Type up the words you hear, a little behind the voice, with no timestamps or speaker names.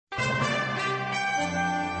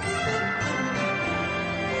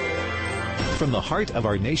From the heart of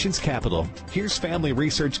our nation's capital, here's Family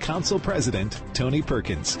Research Council President Tony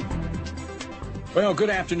Perkins. Well,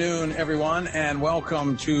 good afternoon, everyone, and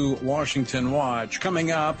welcome to Washington Watch.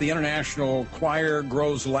 Coming up, the international choir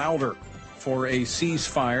grows louder for a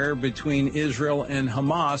ceasefire between Israel and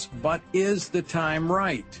Hamas, but is the time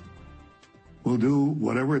right? We'll do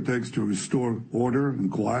whatever it takes to restore order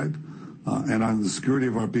and quiet and on the security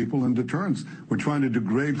of our people and deterrence. We're trying to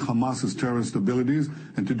degrade Hamas's terrorist abilities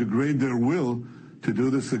and to degrade their will to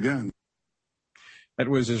do this again. That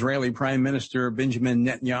was Israeli Prime Minister Benjamin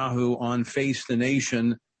Netanyahu on Face the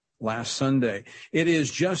Nation last Sunday. It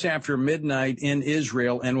is just after midnight in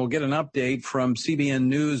Israel, and we'll get an update from CBN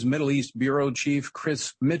News Middle East Bureau Chief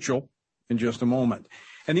Chris Mitchell in just a moment.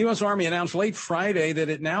 And the U.S. Army announced late Friday that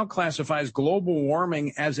it now classifies global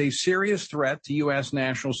warming as a serious threat to U.S.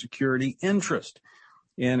 national security interest.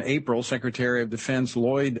 In April, Secretary of Defense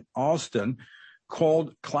Lloyd Austin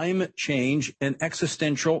called climate change an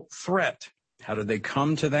existential threat. How did they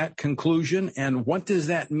come to that conclusion, and what does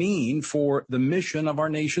that mean for the mission of our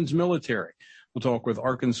nation's military? We'll talk with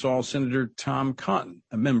Arkansas Senator Tom Cotton,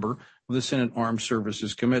 a member of the Senate Armed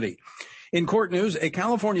Services Committee. In court news, a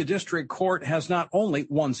California district court has not only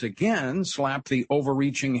once again slapped the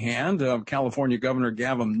overreaching hand of California Governor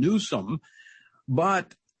Gavin Newsom,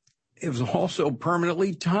 but it was also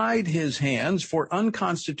permanently tied his hands for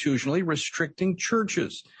unconstitutionally restricting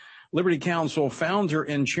churches. Liberty Counsel founder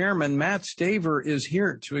and chairman Matt Staver is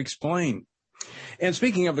here to explain. And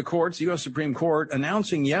speaking of the courts, the U.S. Supreme Court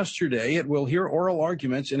announcing yesterday it will hear oral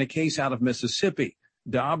arguments in a case out of Mississippi,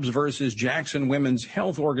 Dobbs versus Jackson Women's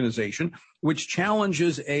Health Organization, which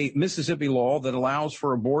challenges a Mississippi law that allows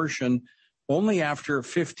for abortion only after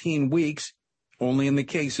 15 weeks, only in the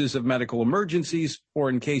cases of medical emergencies or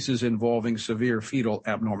in cases involving severe fetal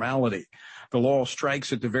abnormality. The law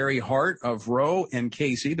strikes at the very heart of Roe and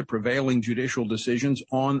Casey, the prevailing judicial decisions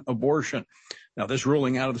on abortion. Now, this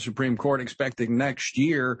ruling out of the Supreme Court expecting next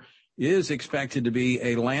year is expected to be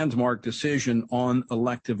a landmark decision on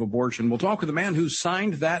elective abortion. We'll talk with the man who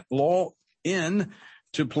signed that law into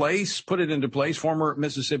place, put it into place, former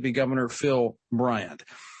Mississippi Governor Phil Bryant.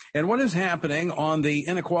 And what is happening on the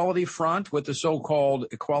inequality front with the so-called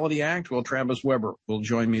Equality Act? Well, Travis Weber will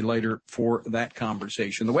join me later for that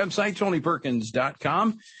conversation. The website,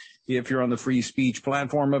 TonyPerkins.com. If you're on the free speech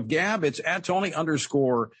platform of Gab, it's at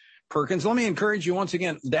 @Tony_Perkins. Let me encourage you once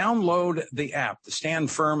again, download the app, the Stand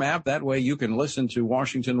Firm app. That way you can listen to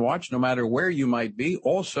Washington Watch no matter where you might be.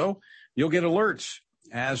 Also, you'll get alerts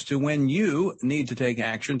as to when you need to take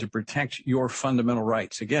action to protect your fundamental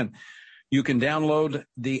rights. Again, you can download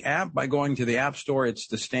the app by going to the App Store. It's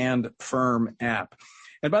the Stand Firm app.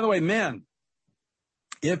 And by the way, men,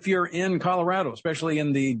 if you're in Colorado, especially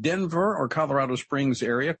in the Denver or Colorado Springs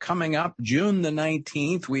area, coming up June the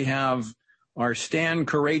 19th, we have our Stand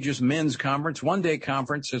Courageous Men's Conference, one-day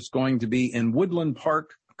conference. It's going to be in Woodland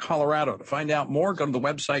Park, Colorado. To find out more, go to the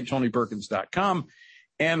website, TonyPerkins.com,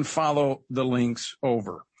 and follow the links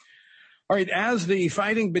over. All right, as the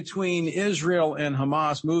fighting between Israel and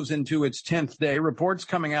Hamas moves into its 10th day, reports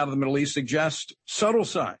coming out of the Middle East suggest subtle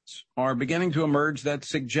signs are beginning to emerge that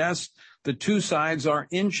suggest the two sides are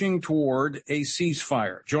inching toward a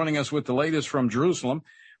ceasefire. Joining us with the latest from Jerusalem,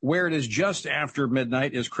 where it is just after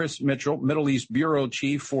midnight, is Chris Mitchell, Middle East Bureau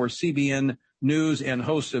Chief for CBN News and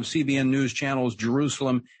host of CBN News Channel's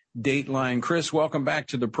Jerusalem Dateline. Chris, welcome back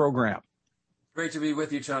to the program. Great to be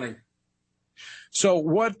with you, Tony. So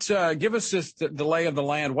give us the lay of the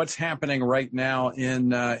land. What's happening right now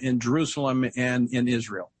in Jerusalem and in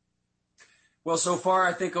Israel? Well, so far,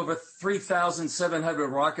 I think over 3,700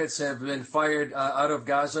 rockets have been fired out of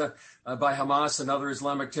Gaza by Hamas and other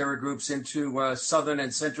Islamic terror groups into southern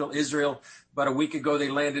and central Israel. About a week ago, they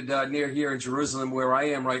landed near here in Jerusalem, where I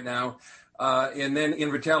am right now. And then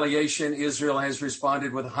in retaliation, Israel has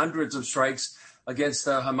responded with hundreds of strikes against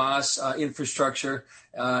Hamas infrastructure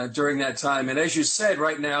during that time. And as you said,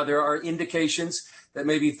 right now, there are indications that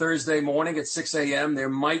maybe Thursday morning at 6 a.m., there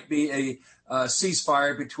might be a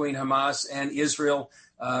ceasefire between Hamas and Israel.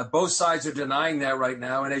 Both sides are denying that right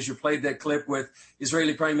now. And as you played that clip with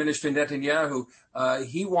Israeli Prime Minister Netanyahu,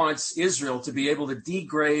 he wants Israel to be able to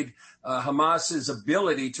degrade Hamas's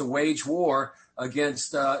ability to wage war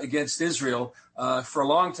against Israel for a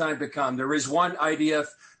long time to come. There is one IDF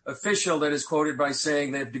official that is quoted by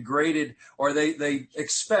saying they've degraded, or they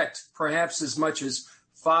expect perhaps as much as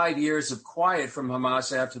 5 years of quiet from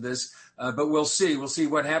Hamas after this. But we'll see. We'll see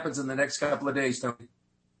what happens in the next couple of days, Tony.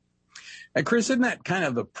 And Chris, isn't that kind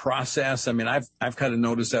of the process? I mean, I've kind of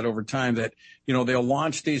noticed that over time that, they'll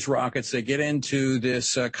launch these rockets, they get into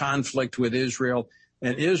this conflict with Israel,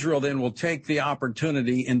 And Israel then will take the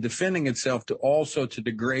opportunity in defending itself to also to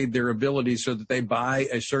degrade their ability so that they buy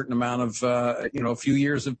a certain amount of, a few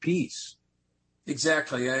years of peace.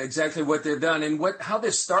 Exactly what they've done. And how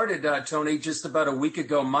this started, Tony, just about a week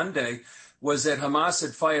ago Monday, was that Hamas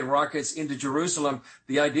had fired rockets into Jerusalem.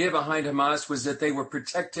 The idea behind Hamas was that they were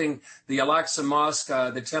protecting the Al-Aqsa Mosque,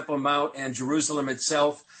 the Temple Mount, and Jerusalem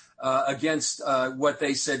itself against what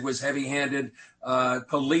they said was heavy-handed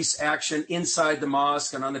police action inside the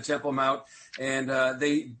mosque and on the Temple Mount. And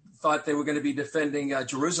they thought they were going to be defending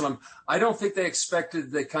Jerusalem. I don't think they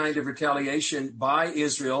expected the kind of retaliation by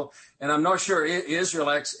Israel. And I'm not sure Israel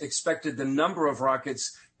expected the number of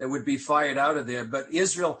rockets that would be fired out of there. But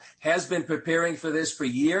Israel has been preparing for this for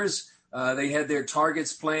years. They had their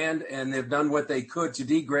targets planned, and they've done what they could to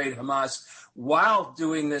degrade Hamas. While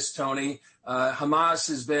doing this, Tony, Hamas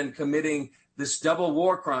has been committing this double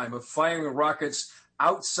war crime of firing rockets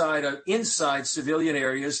inside civilian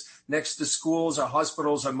areas next to schools or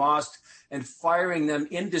hospitals or mosques, and firing them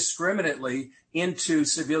indiscriminately into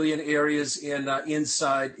civilian areas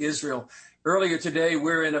inside Israel. Earlier today,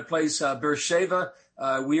 we're in a place, Beersheba.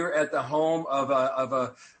 We were at the home of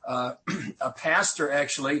a pastor,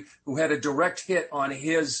 actually, who had a direct hit on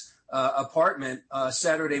his apartment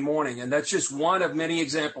Saturday morning. And that's just one of many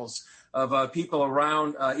examples of people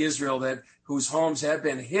around Israel whose homes have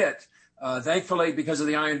been hit. Thankfully, because of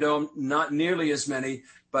the Iron Dome, not nearly as many.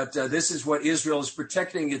 But this is what Israel is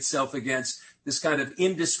protecting itself against, this kind of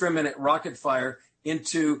indiscriminate rocket fire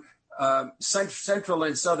into central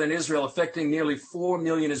and southern Israel, affecting nearly 4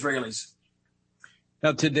 million Israelis.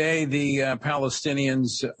 Now, today, the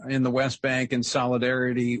Palestinians in the West Bank, in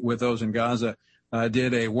solidarity with those in Gaza,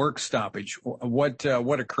 did a work stoppage. What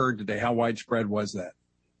occurred today? How widespread was that?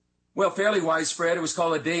 Well, fairly widespread. It was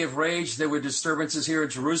called a day of rage. There were disturbances here in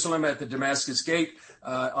Jerusalem at the Damascus Gate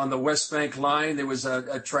on the West Bank line. There was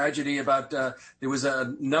a tragedy about there was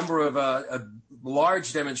a number of a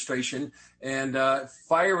large demonstration and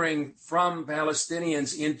firing from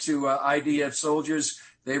Palestinians into IDF soldiers.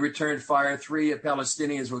 They returned fire. 3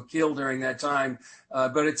 Palestinians were killed during that time.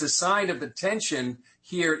 But it's a sign of the tension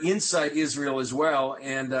here inside Israel as well,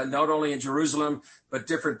 and not only in Jerusalem, but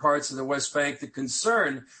different parts of the West Bank. The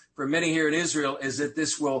concern for many here in Israel is that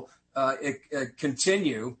this will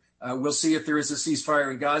continue. We'll see if there is a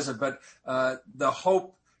ceasefire in Gaza, but the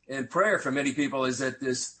hope and prayer for many people is that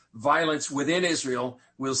this violence within Israel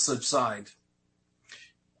will subside.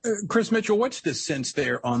 Chris Mitchell, what's the sense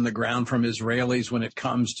there on the ground from Israelis when it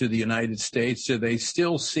comes to the United States? Do they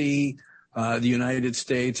still see the United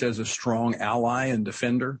States as a strong ally and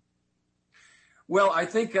defender? Well, I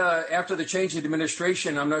think after the change in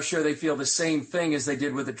administration, I'm not sure they feel the same thing as they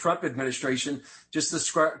did with the Trump administration. Just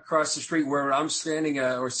across the street where I'm standing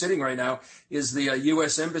or sitting right now is the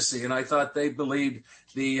U.S. Embassy. And I thought they believed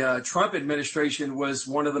the Trump administration was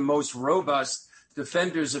one of the most robust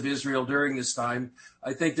defenders of Israel during this time.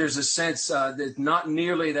 I think there's a sense that not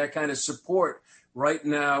nearly that kind of support right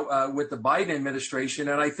now with the Biden administration.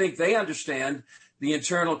 And I think they understand the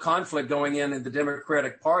internal conflict going in the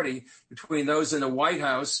Democratic Party between those in the White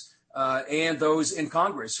House and those in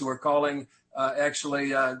Congress who are calling,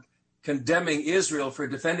 condemning Israel for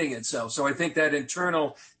defending itself. So I think that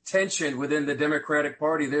internal tension within the Democratic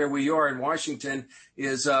Party, there we are in Washington,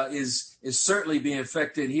 is certainly being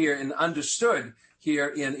affected here and understood here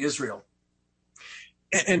in Israel.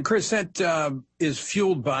 And Chris, that is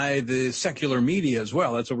fueled by the secular media as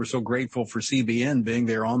well. That's why we're so grateful for CBN being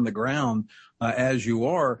there on the ground as you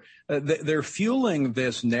are. They're fueling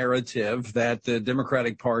this narrative that the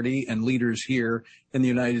Democratic Party and leaders here in the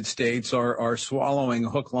United States are swallowing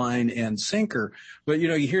hook, line, and sinker. But,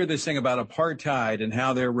 you hear this thing about apartheid and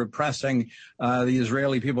how they're repressing the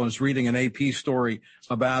Israeli people. I was reading an AP story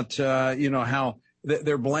about, how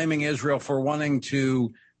they're blaming Israel for wanting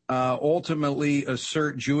to ultimately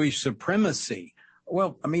assert Jewish supremacy.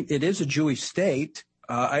 Well, I mean, it is a Jewish state.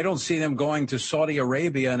 I don't see them going to Saudi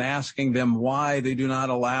Arabia and asking them why they do not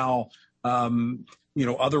allow,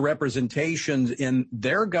 other representations in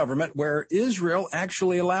their government where Israel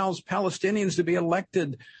actually allows Palestinians to be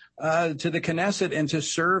elected to the Knesset and to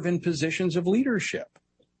serve in positions of leadership.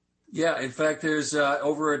 Yeah, in fact, there's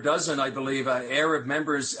over a dozen, I believe, Arab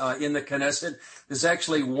members in the Knesset. There's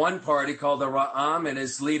actually one party called the Ra'am and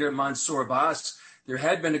his leader, Mansour Abbas. There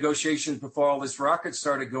had been negotiations before all this rocket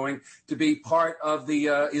started going to be part of the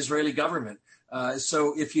Israeli government.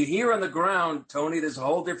 So if you hear on the ground, Tony, there's a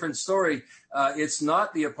whole different story. It's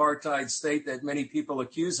not the apartheid state that many people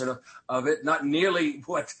accuse it of it, not nearly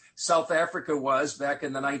what South Africa was back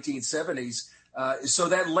in the 1970s. So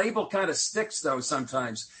that label kind of sticks, though,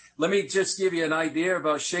 sometimes. Let me just give you an idea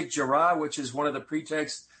about Sheikh Jarrah, which is one of the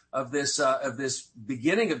pretexts of this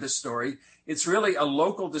beginning of this story. It's really a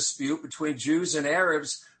local dispute between Jews and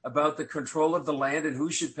Arabs about the control of the land and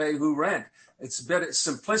who should pay who rent. It's a bit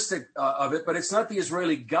simplistic of it, but it's not the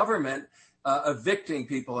Israeli government evicting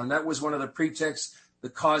people. And that was one of the pretexts, the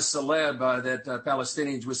cause célèbre that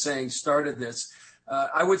Palestinians were saying started this.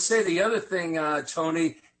 I would say the other thing,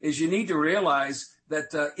 Tony, is you need to realize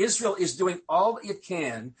that Israel is doing all it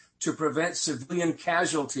can to prevent civilian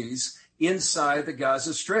casualties inside the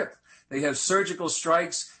Gaza Strip. They have surgical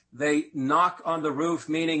strikes. They knock on the roof,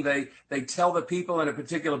 meaning they tell the people in a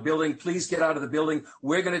particular building, please get out of the building.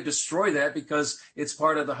 We're going to destroy that because it's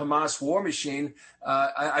part of the Hamas war machine.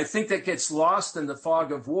 I think that gets lost in the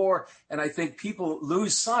fog of war. And I think people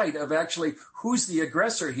lose sight of actually who's the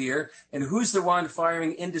aggressor here and who's the one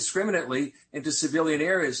firing indiscriminately into civilian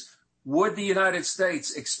areas. Would the United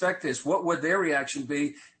States expect this? What would their reaction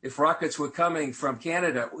be if rockets were coming from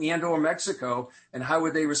Canada and or Mexico, and how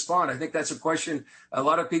would they respond? I think that's a question a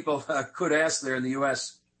lot of people could ask there in the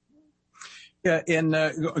U.S. Yeah, and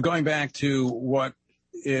going back to what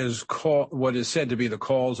is said to be the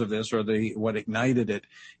cause of this, or what ignited it,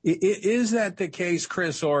 is that the case,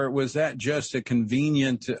 Chris, or was that just a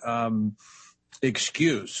convenient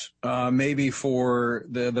excuse, maybe for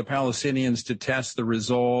the Palestinians to test the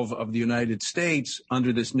resolve of the United States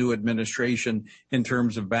under this new administration in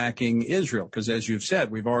terms of backing Israel? Because as you've said,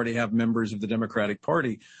 we've already have members of the Democratic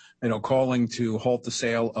Party, calling to halt the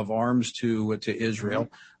sale of arms to Israel.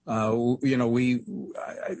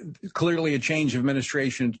 Clearly a change of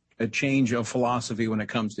administration, a change of philosophy when it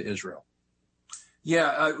comes to Israel.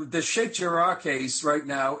 Yeah, the Sheikh Jarrah case right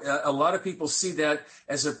now, a lot of people see that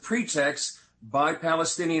as a pretext by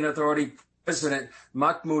Palestinian Authority President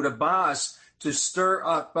Mahmoud Abbas to stir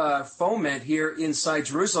up foment here inside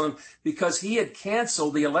Jerusalem, because he had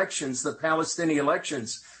canceled the elections, the Palestinian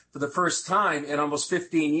elections, for the first time in almost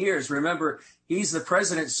 15 years. Remember, he's the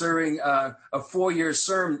president serving a 4-year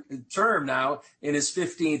term now in his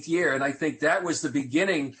 15th year. And I think that was the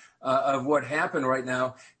beginning of what happened right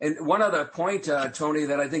now. And one other point, Tony,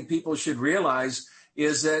 that I think people should realize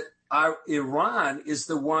is that Iran is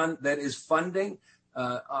the one that is funding,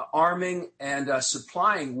 arming, and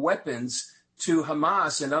supplying weapons to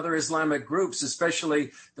Hamas and other Islamic groups,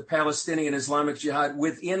 especially the Palestinian Islamic Jihad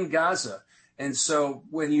within Gaza. And so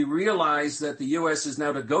when you realize that the U.S. is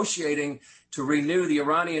now negotiating to renew the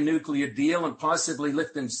Iranian nuclear deal and possibly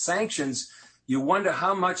lifting sanctions, you wonder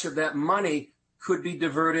how much of that money could be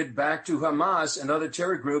diverted back to Hamas and other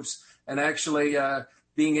terror groups, and actually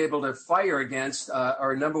being able to fire against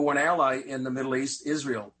our number one ally in the Middle East,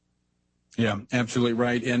 Israel. Yeah, absolutely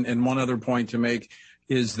right. And one other point to make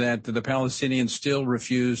is that the Palestinians still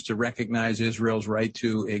refuse to recognize Israel's right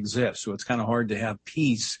to exist. So it's kind of hard to have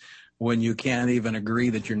peace when you can't even agree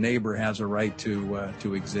that your neighbor has a right to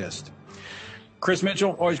exist. Chris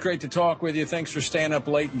Mitchell, always great to talk with you. Thanks for staying up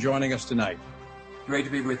late and joining us tonight. Great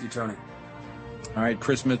to be with you, Tony. All right,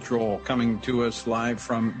 Chris Mitchell coming to us live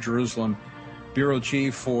from Jerusalem. Bureau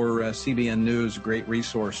Chief for CBN News, great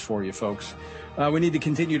resource for you folks. We need to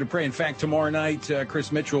continue to pray. In fact, tomorrow night,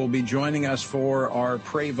 Chris Mitchell will be joining us for our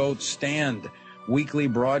Pray Vote Stand weekly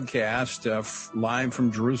broadcast live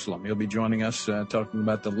from Jerusalem. He'll be joining us talking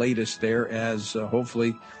about the latest there as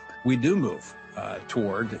hopefully we do move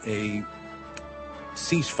toward a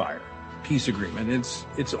ceasefire, peace agreement.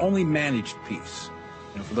 It's only managed peace.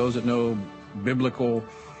 For those that know biblical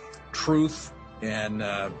truth and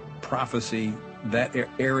prophecy, that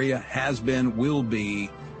area has been, will be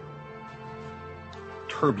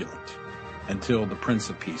turbulent until the Prince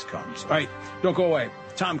of Peace comes. All right, don't go away.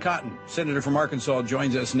 Tom Cotton, Senator from Arkansas,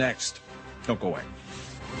 joins us next. Don't go away.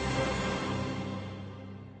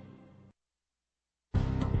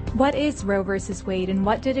 What is Roe v. Wade and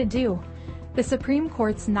what did it do? The Supreme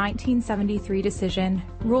Court's 1973 decision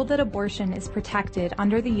ruled that abortion is protected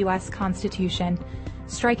under the U.S. Constitution,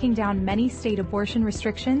 striking down many state abortion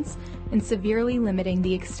restrictions and severely limiting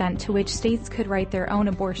the extent to which states could write their own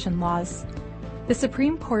abortion laws. The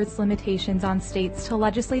Supreme Court's limitations on states to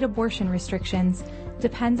legislate abortion restrictions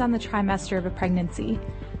depends on the trimester of a pregnancy.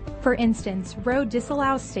 For instance, Roe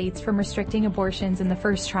disallows states from restricting abortions in the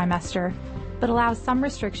first trimester, but allows some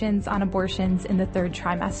restrictions on abortions in the third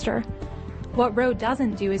trimester. What Roe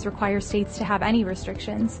doesn't do is require states to have any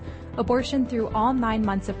restrictions. Abortion through all 9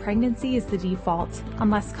 months of pregnancy is the default,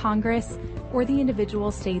 unless Congress or the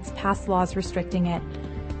individual states pass laws restricting it.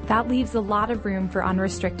 That leaves a lot of room for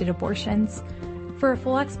unrestricted abortions. For a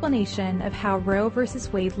full explanation of how Roe v.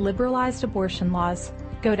 Wade liberalized abortion laws,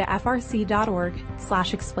 go to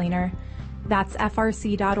frc.org/explainer. That's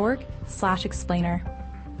frc.org/explainer.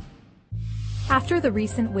 After the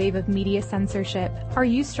recent wave of media censorship, are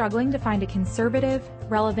you struggling to find a conservative,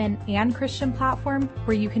 relevant, and Christian platform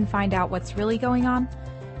where you can find out what's really going on?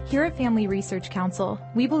 Here at Family Research Council,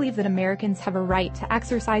 we believe that Americans have a right to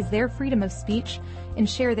exercise their freedom of speech and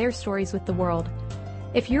share their stories with the world.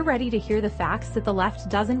 If you're ready to hear the facts that the left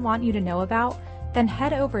doesn't want you to know about, then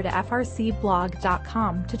head over to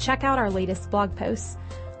frcblog.com to check out our latest blog posts.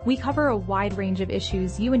 We cover a wide range of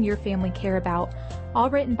issues you and your family care about, all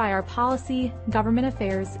written by our policy, government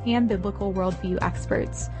affairs, and biblical worldview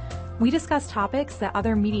experts. We discuss topics that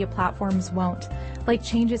other media platforms won't, like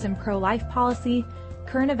changes in pro-life policy,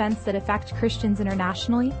 current events that affect Christians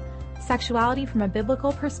internationally, sexuality from a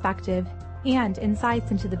biblical perspective, and insights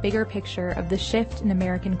into the bigger picture of the shift in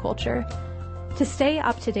American culture. To stay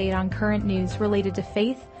up to date on current news related to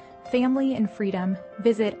faith, family, and freedom,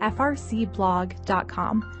 visit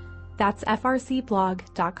frcblog.com. That's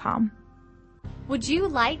frcblog.com. Would you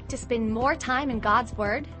like to spend more time in God's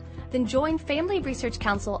Word? Then join Family Research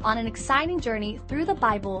Council on an exciting journey through the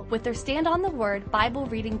Bible with their Stand on the Word Bible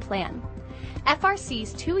Reading Plan.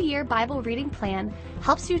 FRC's 2-year Bible reading plan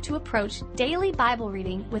helps you to approach daily Bible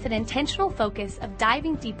reading with an intentional focus of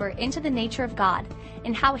diving deeper into the nature of God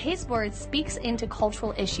and how His Word speaks into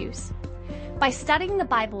cultural issues. By studying the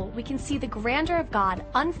Bible, we can see the grandeur of God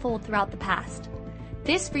unfold throughout the past.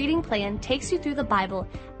 This reading plan takes you through the Bible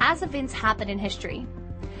as events happen in history.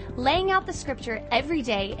 Laying out the Scripture every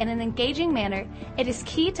day in an engaging manner, it is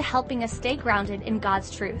key to helping us stay grounded in God's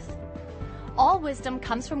truth. All wisdom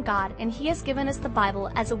comes from God, and He has given us the Bible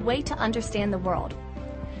as a way to understand the world.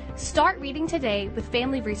 Start reading today with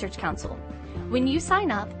Family Research Council. When you sign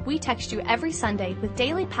up, we text you every Sunday with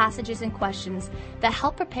daily passages and questions that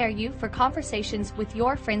help prepare you for conversations with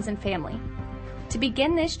your friends and family. To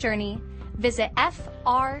begin this journey, visit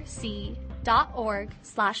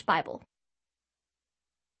frc.org/Bible.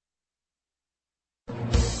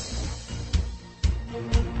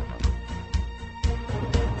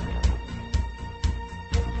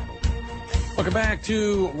 Welcome back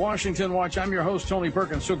to Washington Watch. I'm your host, Tony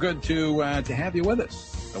Perkins. So good to have you with us.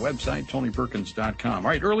 The website, TonyPerkins.com. All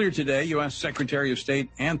right, earlier today, U.S. Secretary of State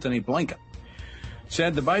Antony Blinken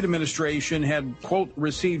said the Biden administration had, quote,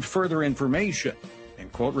 received further information,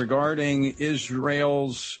 end quote, regarding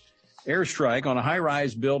Israel's airstrike on a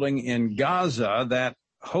high-rise building in Gaza that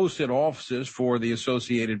hosted offices for the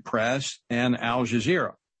Associated Press and Al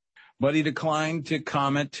Jazeera. But he declined to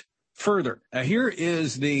comment further. Here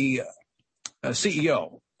is the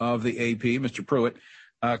CEO of the AP, Mr. Pruitt,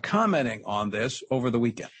 commenting on this over the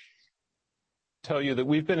weekend. Tell you that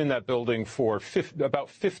we've been in that building for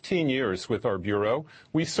about 15 years with our bureau.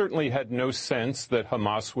 We certainly had no sense that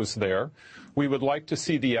Hamas was there. We would like to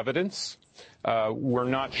see the evidence. We're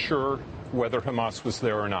not sure whether Hamas was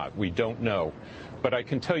there or not. We don't know. But I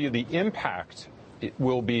can tell you the impact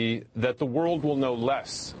will be that the world will know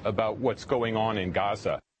less about what's going on in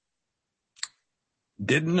Gaza.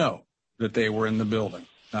 Didn't know that they were in the building,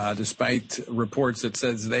 despite reports that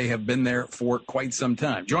says they have been there for quite some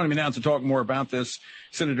time. Joining me now to talk more about this,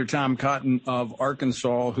 Senator Tom Cotton of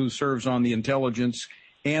Arkansas, who serves on the Intelligence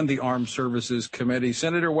and the Armed Services Committee.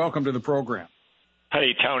 Senator, welcome to the program.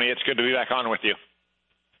 Hey, Tony, it's good to be back on with you.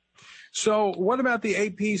 So what about the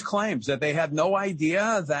AP's claims that they had no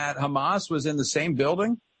idea that Hamas was in the same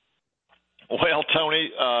building? Well,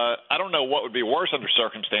 Tony, I don't know what would be worse under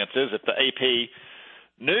circumstances if the AP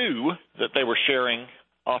knew that they were sharing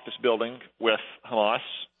office building with Hamas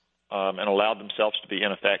and allowed themselves to be,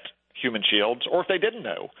 in effect, human shields, or if they didn't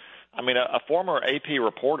know. I mean, a former AP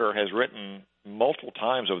reporter has written multiple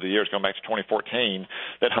times over the years, going back to 2014,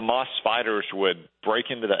 that Hamas fighters would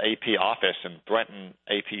break into the AP office and threaten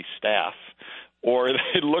AP staff, or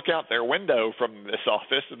they'd look out their window from this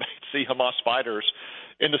office and they'd see Hamas fighters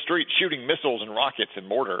in the street shooting missiles and rockets and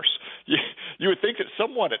mortars. You would think that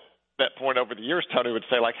someone at that point over the years, Tony, would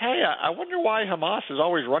say, like, hey, I wonder why Hamas is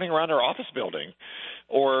always running around our office building.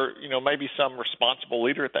 Or, maybe some responsible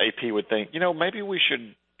leader at the AP would think, maybe we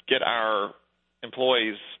should get our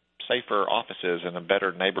employees safer offices in a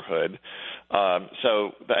better neighborhood.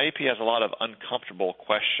 So the AP has a lot of uncomfortable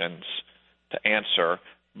questions to answer.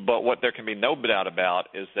 But what there can be no doubt about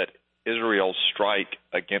is that Israel's strike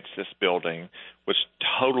against this building was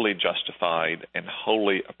totally justified and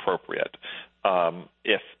wholly appropriate.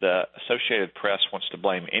 If the Associated Press wants to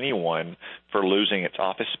blame anyone for losing its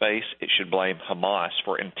office space, it should blame Hamas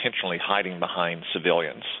for intentionally hiding behind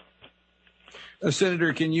civilians.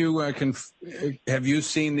 Senator, can you have you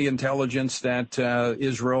seen the intelligence that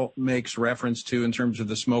Israel makes reference to in terms of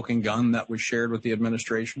the smoking gun that was shared with the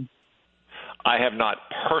administration? I have not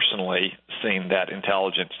personally seen that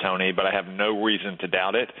intelligence, Tony, but I have no reason to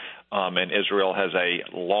doubt it. And Israel has a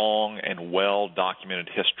long and well-documented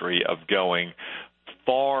history of going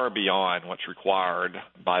far beyond what's required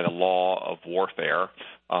by the law of warfare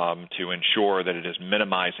to ensure that it is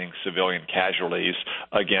minimizing civilian casualties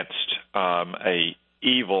against a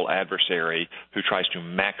evil adversary who tries to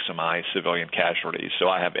maximize civilian casualties. So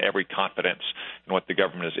I have every confidence in what the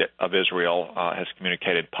government of Israel has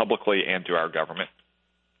communicated publicly and to our government.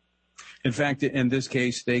 In fact, in this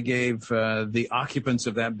case, they gave the occupants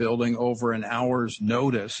of that building over an hour's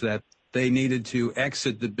notice that they needed to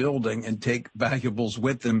exit the building and take valuables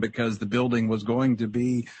with them because the building was going to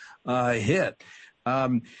be hit.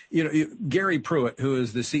 Gary Pruitt, who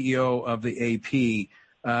is the CEO of the AP,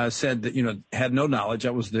 said that, had no knowledge.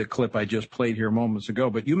 That was the clip I just played here moments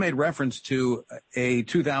ago. But you made reference to a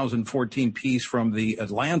 2014 piece from The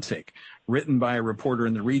Atlantic written by a reporter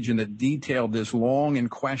in the region that detailed this long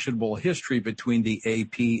and questionable history between the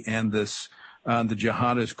AP and this the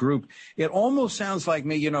jihadist group. It almost sounds like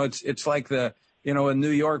me, it's like in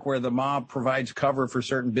New York where the mob provides cover for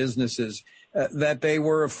certain businesses, that they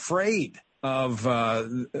were afraid of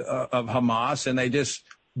Hamas and they just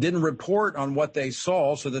didn't report on what they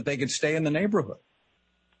saw so that they could stay in the neighborhood.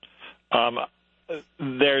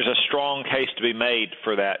 There's a strong case to be made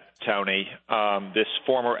for that, Tony. This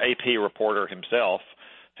former AP reporter himself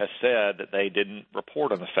has said that they didn't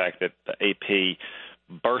report on the fact that the AP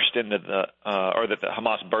burst into or that the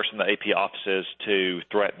Hamas burst into the AP offices to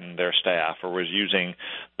threaten their staff or was using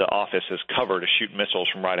the office as cover to shoot missiles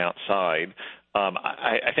from right outside.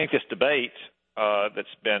 I think this debate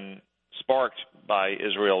that's been sparked by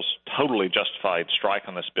Israel's totally justified strike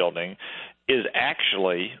on this building is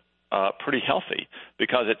actually pretty healthy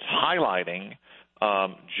because it's highlighting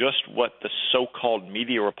just what the so-called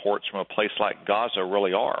media reports from a place like Gaza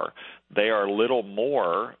really are. They are little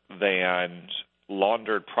more than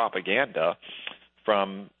laundered propaganda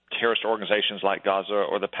from terrorist organizations like Gaza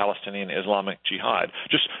or the Palestinian Islamic Jihad.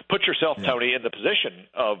 Just put yourself, Tony, in the position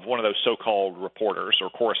of one of those so-called reporters or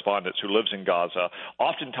correspondents who lives in Gaza,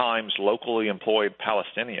 oftentimes locally employed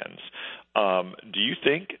Palestinians. Do you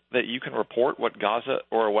think that you can report what Gaza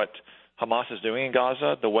or what Hamas is doing in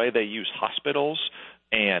Gaza, the way they use hospitals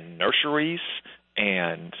and nurseries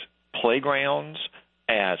and playgrounds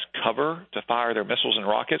as cover to fire their missiles and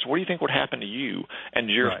rockets? What do you think would happen to you and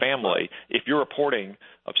to your family if your reporting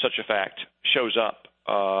of such a fact shows up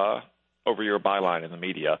over your byline in the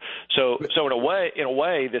media? So in a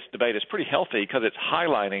way, this debate is pretty healthy because it's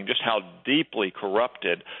highlighting just how deeply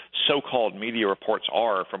corrupted so-called media reports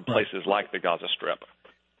are from places like the Gaza Strip.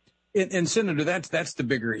 And Senator, that's the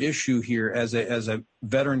bigger issue here. As a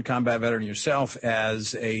combat veteran yourself,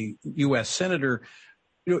 as a U.S. Senator,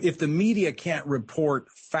 if the media can't report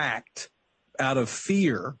fact out of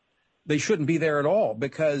fear, they shouldn't be there at all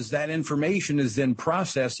because that information is then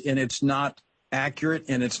processed and it's not accurate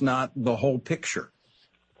and it's not the whole picture.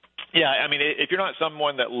 Yeah, I mean, if you're not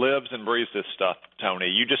someone that lives and breathes this stuff, Tony,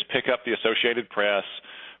 you just pick up the Associated Press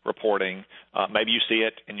reporting. Maybe you see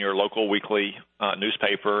it in your local weekly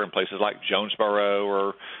newspaper in places like Jonesboro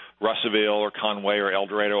or Russellville or Conway or El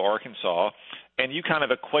Dorado, Arkansas, and you kind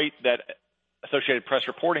of equate that Associated Press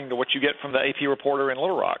reporting to what you get from the AP reporter in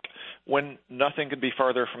Little Rock, when nothing could be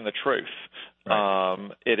further from the truth. Right.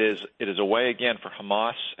 It is a way, again, for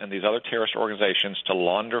Hamas and these other terrorist organizations to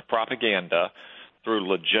launder propaganda through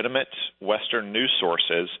legitimate Western news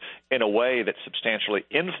sources in a way that substantially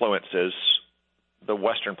influences the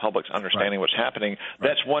Western public's understanding of what's happening.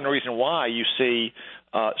 That's one reason why you see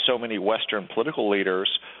so many Western political leaders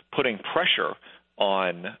putting pressure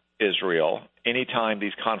on Israel anytime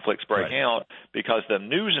these conflicts break out, because the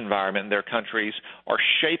news environment in their countries are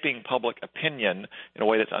shaping public opinion in a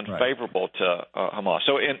way that's unfavorable to Hamas.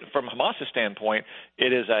 So from Hamas's standpoint,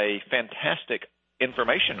 it is a fantastic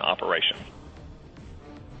information operation.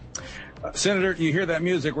 Senator, you hear that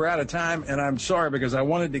music. We're out of time, and I'm sorry because I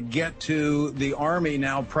wanted to get to the Army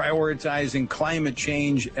now prioritizing climate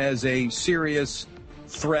change as a serious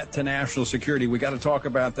threat to national security. We got to talk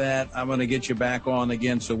about that. I'm going to get you back on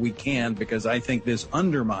again so we can, because I think this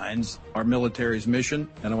undermines our military's mission,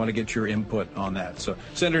 and I want to get your input on that. So,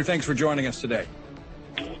 Senator, thanks for joining us today.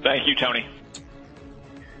 Thank you, Tony.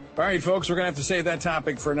 All right, folks, we're going to have to save that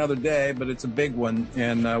topic for another day, but it's a big one,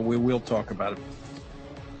 and we will talk about it.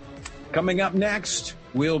 Coming up next,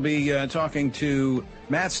 we'll be talking to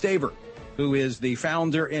Matt Staver, who is the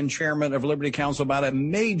founder and chairman of Liberty Counsel, about a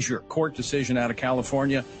major court decision out of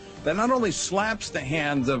California that not only slaps the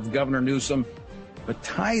hands of Governor Newsom, but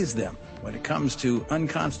ties them when it comes to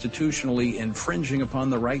unconstitutionally infringing upon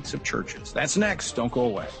the rights of churches. That's next. Don't go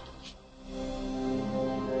away.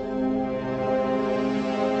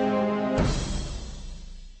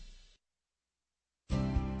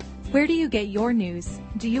 Where do you get your news?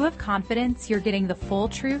 Do you have confidence you're getting the full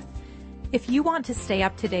truth? If you want to stay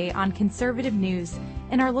up to date on conservative news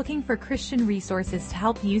and are looking for Christian resources to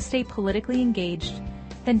help you stay politically engaged,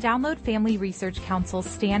 then download Family Research Council's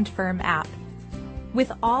Stand Firm app. With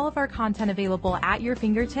all of our content available at your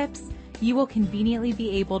fingertips, you will conveniently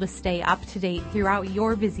be able to stay up to date throughout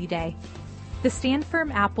your busy day. The Stand Firm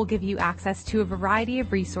app will give you access to a variety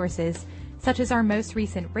of resources, such as our most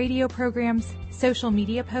recent radio programs, social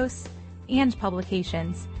media posts, and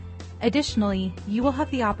publications. Additionally, you will have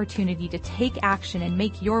the opportunity to take action and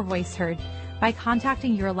make your voice heard by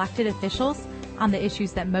contacting your elected officials on the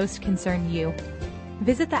issues that most concern you.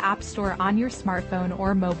 Visit the App Store on your smartphone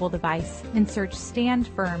or mobile device and search Stand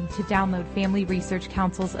Firm to download Family Research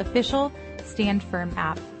Council's official Stand Firm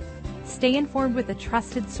app. Stay informed with a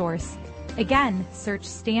trusted source. Again, search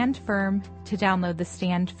Stand Firm to download the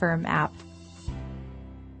Stand Firm app.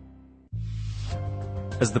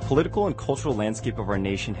 As the political and cultural landscape of our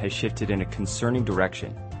nation has shifted in a concerning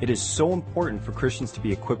direction, it is so important for Christians to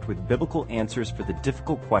be equipped with biblical answers for the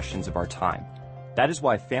difficult questions of our time. That is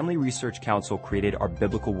why Family Research Council created our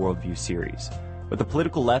Biblical Worldview series. With the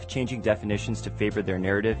political left changing definitions to favor their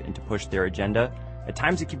narrative and to push their agenda, at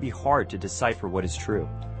times it can be hard to decipher what is true.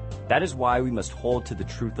 That is why we must hold to the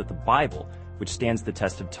truth of the Bible, which stands the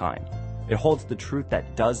test of time. It holds the truth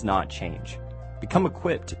that does not change. Become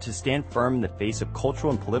equipped to stand firm in the face of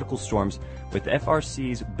cultural and political storms with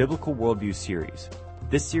FRC's Biblical Worldview series.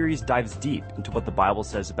 This series dives deep into what the Bible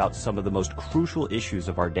says about some of the most crucial issues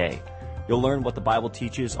of our day. You'll learn what the Bible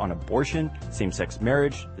teaches on abortion, same-sex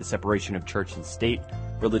marriage, the separation of church and state,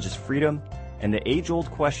 religious freedom, and the age-old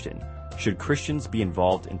question, should Christians be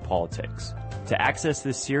involved in politics? To access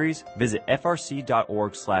this series, visit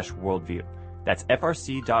frc.org/worldview. That's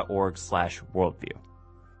frc.org/worldview.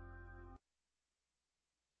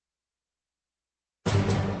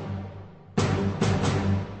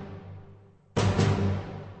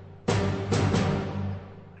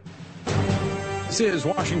 This is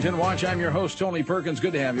Washington Watch. I'm your host, Tony Perkins.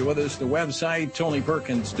 Good to have you with us. The website,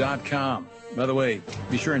 TonyPerkins.com. By the way,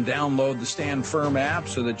 be sure and download the Stand Firm app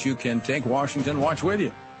so that you can take Washington Watch with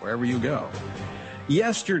you wherever you go.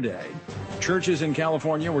 Yesterday, churches in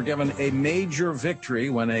California were given a major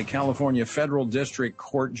victory when a California federal district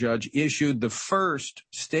court judge issued the first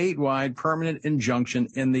statewide permanent injunction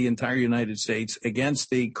in the entire United States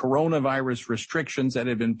against the coronavirus restrictions that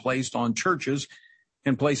had been placed on churches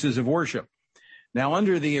and places of worship. Now,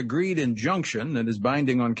 under the agreed injunction that is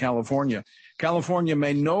binding on California, California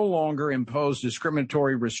may no longer impose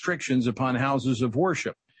discriminatory restrictions upon houses of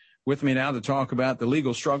worship. With me now to talk about the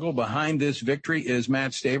legal struggle behind this victory is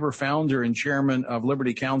Matt Staver, founder and chairman of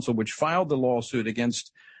Liberty Counsel, which filed the lawsuit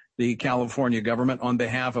against the California government on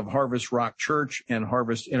behalf of Harvest Rock Church and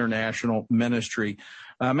Harvest International Ministry.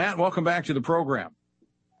 Matt, welcome back to the program.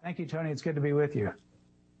 Thank you, Tony. It's good to be with you.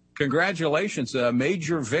 Congratulations. A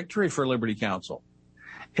major victory for Liberty Counsel.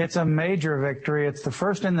 It's a major victory. It's the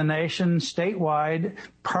first in the nation, statewide,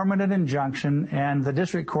 permanent injunction, and the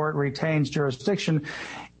district court retains jurisdiction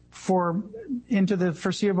into the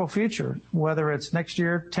foreseeable future, whether it's next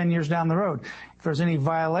year, 10 years down the road. If there's any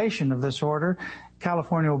violation of this order,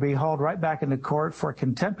 California will be hauled right back into court for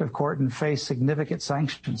contempt of court and face significant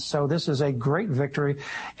sanctions. So this is a great victory,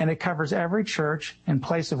 and it covers every church and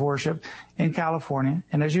place of worship in California.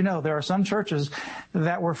 And as you know, there are some churches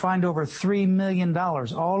that were fined over $3 million.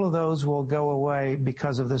 All of those will go away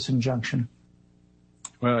because of this injunction.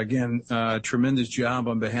 Well, again, tremendous job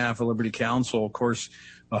on behalf of Liberty Counsel. Of course,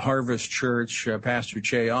 Harvest Church, Pastor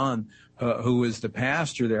Cheon, who is the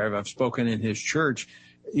pastor there, I've spoken in his church.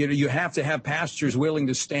 You know, you have to have pastors willing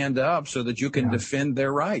to stand up so that you can defend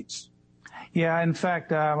their rights. Yeah, in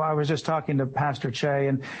fact, I was just talking to Pastor Che,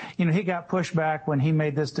 and, you know, he got pushback when he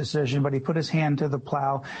made this decision, but he put his hand to the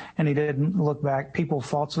plow and he didn't look back. People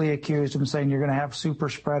falsely accused him, saying you're going to have super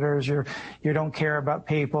spreaders, you don't care about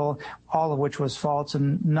people, all of which was false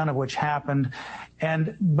and none of which happened.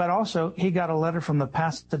 But also he got a letter from the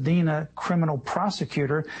Pasadena criminal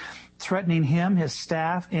prosecutor threatening him, his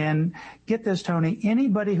staff, and get this, Tony,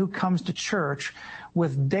 anybody who comes to church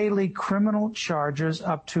with daily criminal charges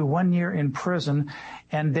up to 1 year in prison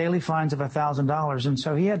and daily fines of $1,000. And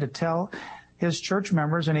so he had to tell his church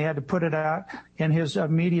members, and he had to put it out in his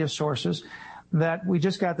media sources, that we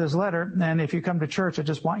just got this letter, and if you come to church, I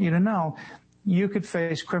just want you to know you could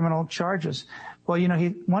face criminal charges. Well,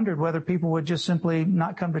 he wondered whether people would just simply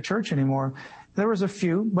not come to church anymore. There was a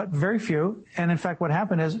few, but very few. And in fact, what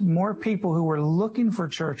happened is more people who were looking for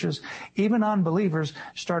churches, even unbelievers,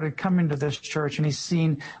 started coming to this church. And he's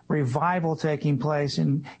seen revival taking place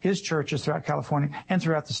in his churches throughout California and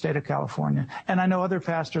throughout the state of California. And I know other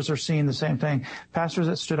pastors are seeing the same thing. Pastors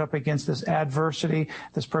that stood up against this adversity,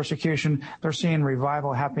 this persecution, they're seeing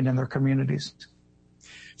revival happening in their communities.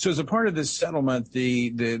 So as a part of this settlement,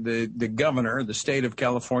 the governor, the state of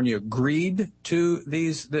California, agreed to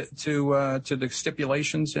the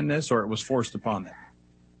stipulations in this, or it was forced upon them?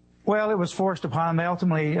 Well, it was forced upon them. They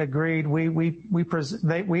ultimately agreed.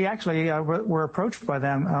 We actually were approached by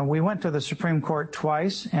them. We went to the Supreme Court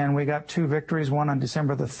twice, and we got 2 victories, one on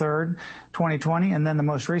December the 3rd, 2020, and then the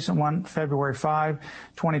most recent one, February 5,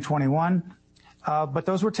 2021. But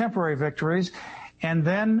those were temporary victories. And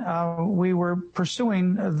then we were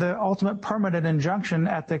pursuing the ultimate permanent injunction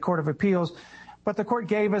at the Court of Appeals. But the court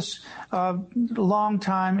gave us a long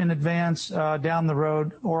time in advance down the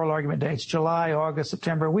road oral argument dates, July, August,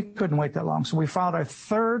 September. We couldn't wait that long. So we filed our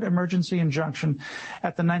 3rd emergency injunction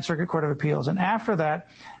at the Ninth Circuit Court of Appeals. And after that,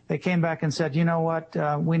 they came back and said, you know what,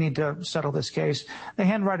 we need to settle this case. The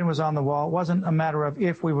handwriting was on the wall. It wasn't a matter of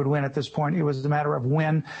if we would win at this point. It was a matter of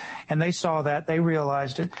when. And they saw that. They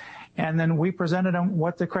realized it. And then we presented them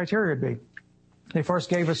what the criteria would be. They first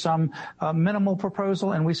gave us some minimal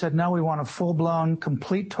proposal, and we said, no, we want a full-blown,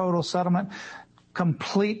 complete total settlement,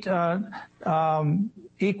 complete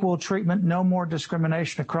equal treatment, no more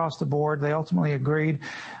discrimination across the board. They ultimately agreed.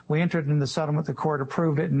 We entered in the settlement. The court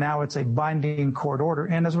approved it, and now it's a binding court order.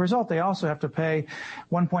 And as a result, they also have to pay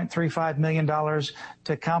 $1.35 million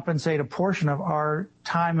to compensate a portion of our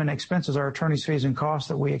time and expenses, our attorney's fees and costs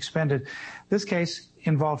that we expended. This case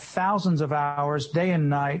involved thousands of hours, day and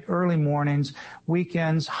night, early mornings,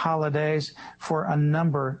 weekends, holidays, for a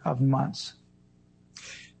number of months.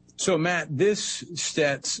 So, Matt, this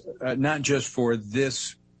sets not just for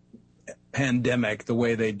this pandemic, the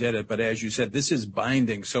way they did it, but as you said, this is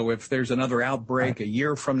binding. So if there's another outbreak a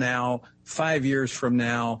year from now, 5 years from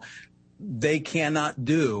now, they cannot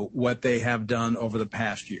do what they have done over the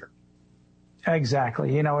past year.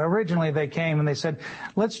 Exactly. Originally they came and they said,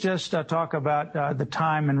 let's just talk about the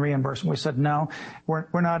time and reimbursement. We said, no, we're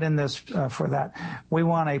not in this for that. We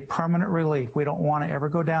want a permanent relief. We don't want to ever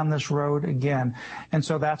go down this road again. And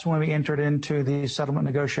so that's when we entered into the settlement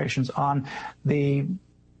negotiations on the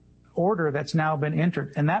order that's now been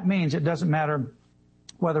entered. And that means it doesn't matter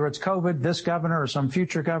whether it's COVID, this governor, or some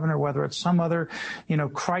future governor, whether it's some other,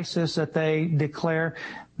 crisis that they declare,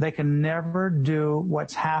 they can never do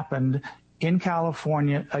what's happened in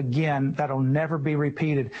California again. That'll never be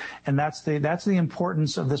repeated. And that's the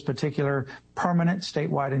importance of this particular permanent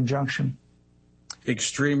statewide injunction.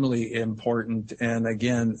 Extremely important. And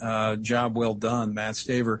again, job well done, Matt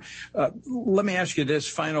Staver. Let me ask you this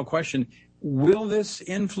final question. Will this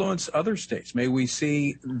influence other states? May we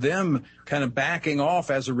see them kind of backing off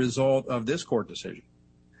as a result of this court decision?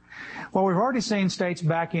 Well, we've already seen states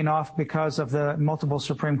backing off because of the multiple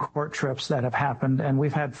Supreme Court trips that have happened, and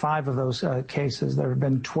we've had 5 of those cases. There have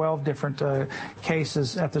been 12 different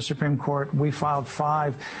cases at the Supreme Court. We filed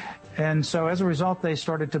 5. And so as a result, they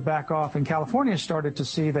started to back off, and California started to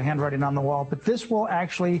see the handwriting on the wall. But this will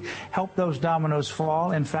actually help those dominoes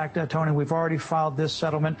fall. In fact, Tony, we've already filed this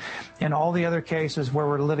settlement in all the other cases where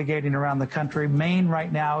we're litigating around the country. Maine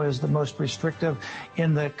right now is the most restrictive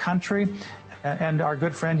in the country. And our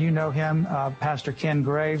good friend, you know him, Pastor Ken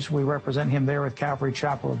Graves. We represent him there with Calvary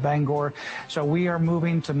Chapel of Bangor. So we are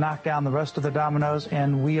moving to knock down the rest of the dominoes,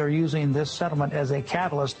 and we are using this settlement as a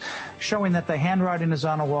catalyst, showing that the handwriting is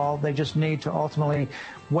on a wall. They just need to ultimately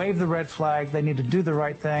wave the red flag. They need to do the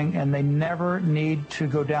right thing, and they never need to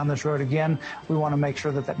go down this road again. We want to make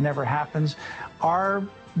sure that that never happens. Our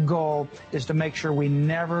goal is to make sure we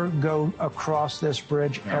never go across this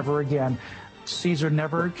bridge ever again. Caesar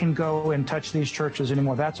never can go and touch these churches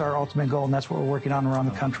anymore. That's our ultimate goal, and that's what we're working on around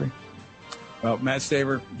the country. Well, Matt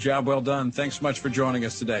Staver, job well done. Thanks so much for joining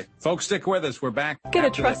us today. Folks, stick with us. We're back. Get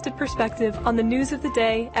a trusted perspective on the news of the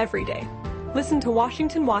day every day. Listen to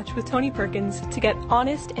Washington Watch with Tony Perkins to get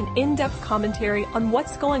honest and in-depth commentary on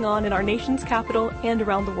what's going on in our nation's capital and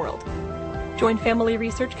around the world. Join Family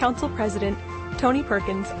Research Council President Tony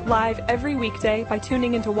Perkins live every weekday by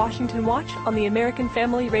tuning into Washington Watch on the American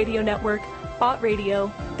Family Radio Network, Bott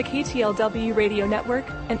Radio, the KTLW Radio Network,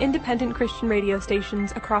 and independent Christian radio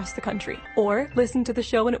stations across the country. Or listen to the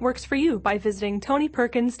show when it works for you by visiting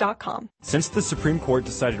TonyPerkins.com. Since the Supreme Court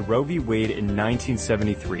decided Roe v. Wade in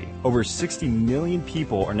 1973, over 60 million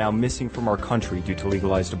people are now missing from our country due to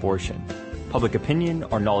legalized abortion. Public opinion,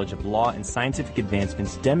 our knowledge of law, and scientific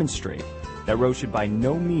advancements demonstrate that Roe should by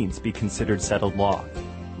no means be considered settled law.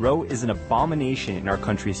 Roe is an abomination in our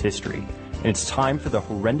country's history, and it's time for the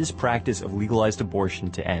horrendous practice of legalized abortion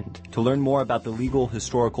to end. To learn more about the legal,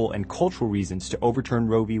 historical, and cultural reasons to overturn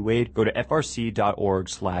Roe v. Wade, go to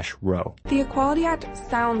frc.org/Roe. The Equality Act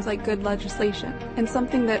sounds like good legislation and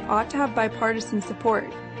something that ought to have bipartisan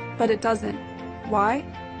support, but it doesn't. Why?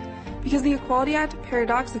 Because the Equality Act,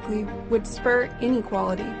 paradoxically, would spur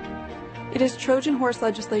inequality. It is Trojan horse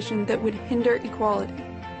legislation that would hinder equality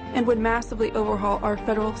and would massively overhaul our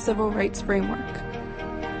federal civil rights framework.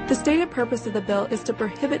 The stated purpose of the bill is to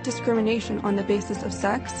prohibit discrimination on the basis of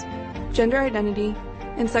sex, gender identity,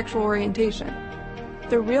 and sexual orientation.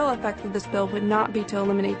 The real effect of this bill would not be to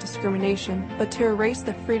eliminate discrimination, but to erase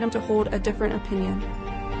the freedom to hold a different opinion.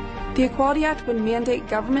 The Equality Act would mandate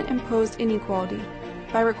government-imposed inequality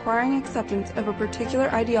by requiring acceptance of a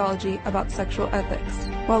particular ideology about sexual ethics,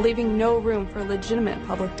 while leaving no room for legitimate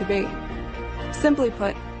public debate. Simply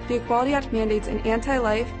put, the Equality Act mandates an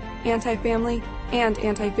anti-life, anti-family, and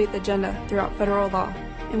anti-faith agenda throughout federal law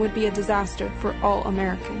and would be a disaster for all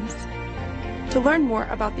Americans. To learn more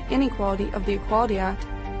about the inequality of the Equality Act,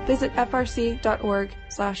 visit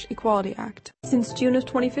frc.org/Equality Act. Since June of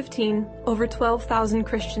 2015, over 12,000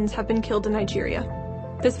 Christians have been killed in Nigeria.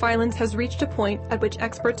 This violence has reached a point at which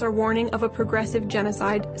experts are warning of a progressive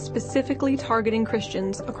genocide specifically targeting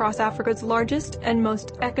Christians across Africa's largest and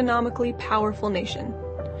most economically powerful nation.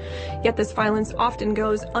 Yet this violence often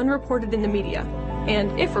goes unreported in the media,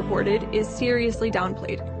 and if reported, is seriously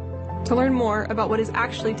downplayed. To learn more about what is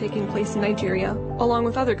actually taking place in Nigeria, along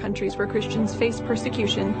with other countries where Christians face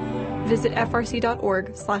persecution, visit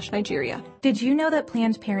frc.org/Nigeria. Did you know that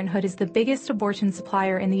Planned Parenthood is the biggest abortion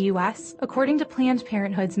supplier in the U.S.? According to Planned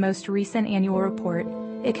Parenthood's most recent annual report,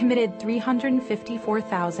 it committed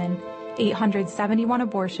 354,871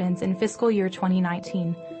 abortions in fiscal year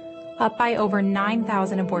 2019, up by over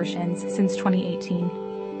 9,000 abortions since 2018.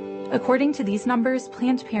 According to these numbers,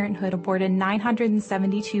 Planned Parenthood aborted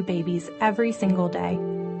 972 babies every single day.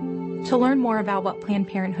 To learn more about what Planned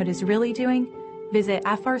Parenthood is really doing, visit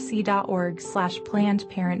frc.org/Planned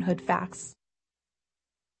Parenthood Facts.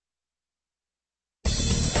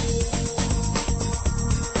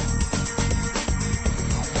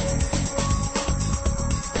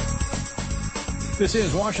 This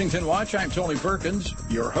is Washington Watch. I'm Tony Perkins,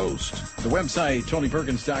 your host. The website,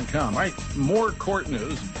 TonyPerkins.com. All right, more court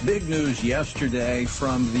news. Big news yesterday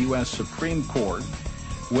from the U.S. Supreme Court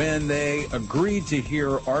when they agreed to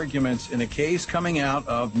hear arguments in a case coming out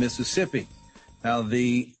of Mississippi. Now,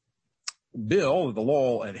 the bill, the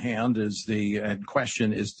law at hand is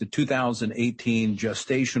question is the 2018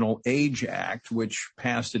 Gestational Age Act, which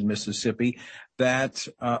passed in Mississippi, that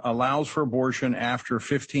allows for abortion after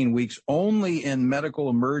 15 weeks only in medical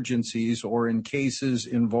emergencies or in cases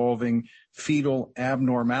involving fetal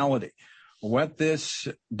abnormality. What this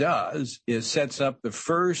does is sets up the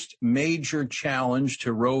first major challenge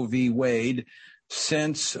to Roe v. Wade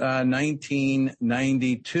since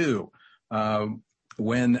 1992.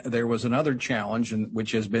 When there was another challenge,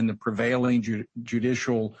 which has been the prevailing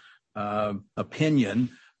judicial opinion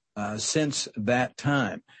since that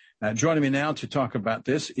time. Joining me now to talk about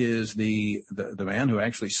this is the man who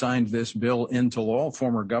actually signed this bill into law,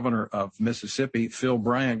 former governor of Mississippi, Phil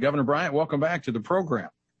Bryant. Governor Bryant, welcome back to the program.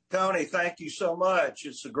 Tony, thank you so much.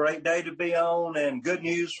 It's a great day to be on and good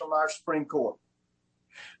news from our Supreme Court.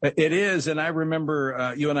 It is, and I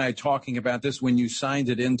remember you and I talking about this when you signed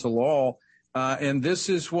it into law. And this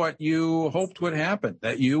is what you hoped would happen,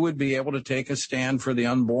 that you would be able to take a stand for the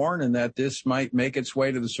unborn and that this might make its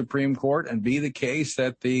way to the Supreme Court and be the case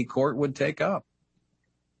that the court would take up.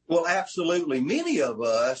 Well, absolutely. Many of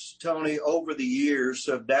us, Tony, over the years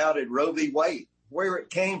have doubted Roe v. Wade, where it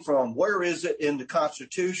came from. Where is it in the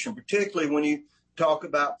Constitution, particularly when you talk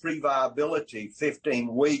about pre-viability,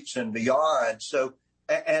 15 weeks and beyond. So,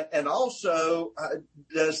 and also,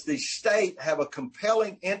 does the state have a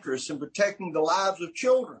compelling interest in protecting the lives of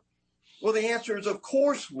children? Well, the answer is, of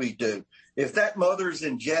course we do. If that mother is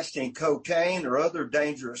ingesting cocaine or other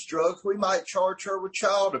dangerous drugs, we might charge her with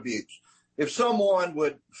child abuse. If someone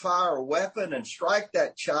would fire a weapon and strike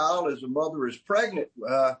that child as a mother is pregnant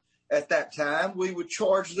at that time, we would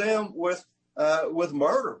charge them with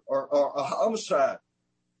murder or a homicide.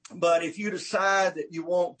 But if you decide that you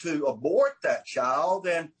want to abort that child,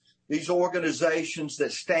 then these organizations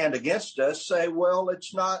that stand against us say, well,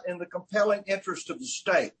 it's not in the compelling interest of the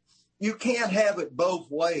state. You can't have it both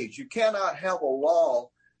ways. You cannot have a law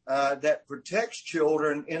that protects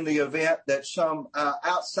children in the event that some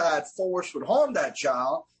outside force would harm that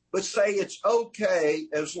child, but say it's okay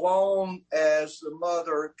as long as the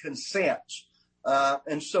mother consents.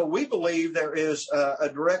 And so we believe there is a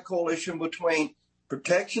direct correlation between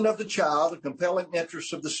protection of the child, the compelling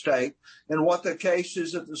interests of the state, and what the case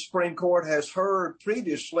is that the Supreme Court has heard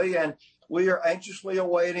previously. And we are anxiously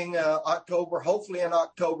awaiting hopefully an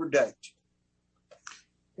October date.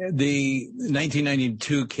 The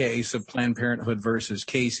 1992 case of Planned Parenthood versus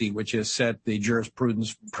Casey, which has set the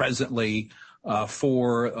jurisprudence presently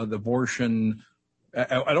for the abortion.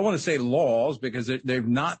 I don't want to say laws because they've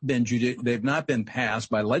not been passed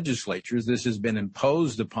by legislatures. This has been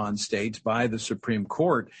imposed upon states by the Supreme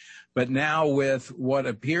Court. But now with what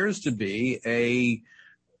appears to be a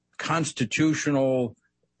constitutional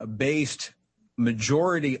based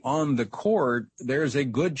majority on the court, there's a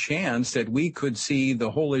good chance that we could see the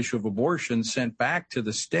whole issue of abortion sent back to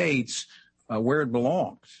the states where it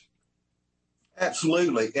belongs.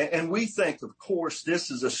 Absolutely. And we think, of course, this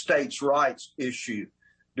is a states' rights issue.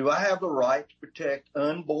 Do I have the right to protect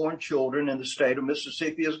unborn children in the state of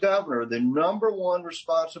Mississippi as governor? The number one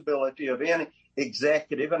responsibility of any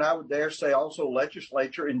executive, and I would dare say also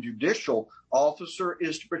legislature and judicial officer,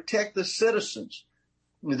 is to protect the citizens.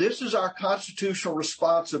 This is our constitutional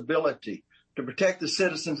responsibility to protect the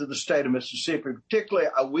citizens of the state of Mississippi. Particularly,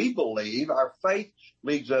 we believe, our faith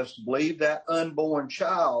leads us to believe, that unborn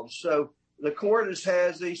child. So the court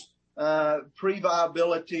has these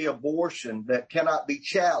pre-viability abortion that cannot be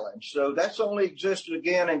challenged. So that's only existed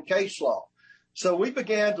again in case law. So we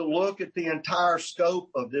began to look at the entire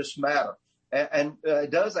scope of this matter. And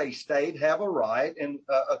does a state have a right and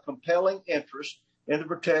a compelling interest in the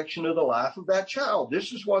protection of the life of that child?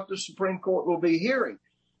 This is what the Supreme Court will be hearing.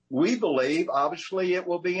 We believe, obviously, it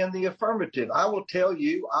will be in the affirmative. I will tell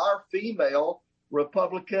you, our female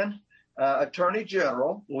Republican Attorney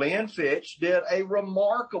General, Lynn Fitch, did a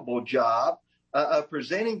remarkable job of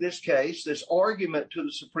presenting this case, this argument to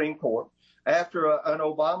the Supreme Court, after an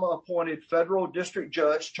Obama-appointed federal district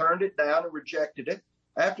judge turned it down and rejected it.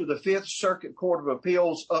 After the Fifth Circuit Court of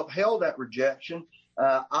Appeals upheld that rejection,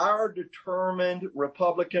 our determined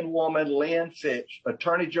Republican woman, Lynn Fitch,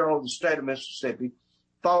 Attorney General of the state of Mississippi,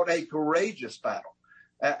 fought a courageous battle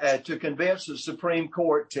to convince the Supreme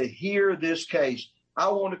Court to hear this case. I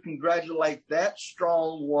want to congratulate that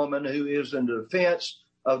strong woman who is in defense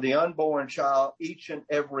of the unborn child each and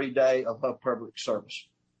every day of her public service.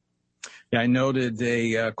 Yeah, I noted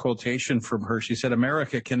a quotation from her. She said,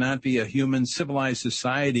 "America cannot be a human civilized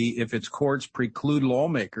society if its courts preclude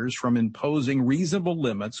lawmakers from imposing reasonable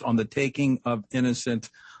limits on the taking of innocent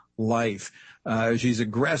life." She's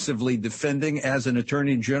aggressively defending, as an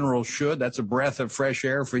attorney general should. That's a breath of fresh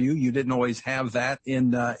air for you. You didn't always have that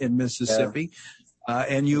in Mississippi. Yeah.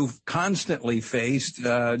 And you've constantly faced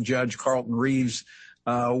Judge Carlton Reeves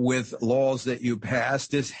with laws that you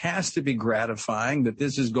passed. This has to be gratifying that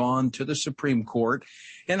this has gone to the Supreme Court.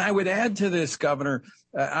 And I would add to this, Governor,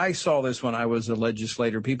 I saw this when I was a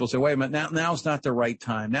legislator. People say, wait a minute, now's not the right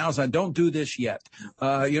time. Don't do this yet.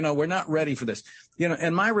 We're not ready for this.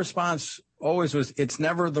 And my response always was, it's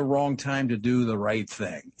never the wrong time to do the right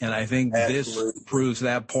thing. And I think Absolutely. This proves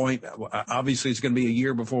that point. Obviously, it's going to be a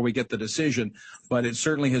year before we get the decision, but it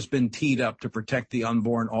certainly has been teed up to protect the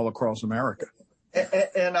unborn all across America.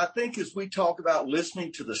 And I think as we talk about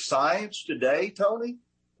listening to the science today, Tony,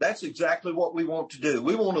 that's exactly what we want to do.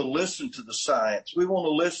 We want to listen to the science. We want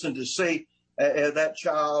to listen to see that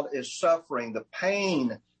child is suffering, the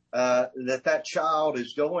pain that child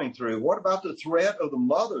is going through. What about the threat of the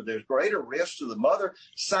mother? There's greater risk to the mother.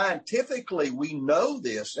 Scientifically, we know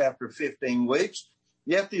this after 15 weeks.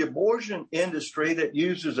 Yet the abortion industry that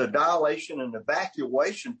uses a dilation and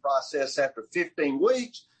evacuation process after 15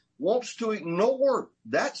 weeks wants to ignore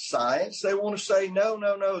that science. They want to say, no,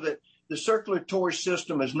 that the circulatory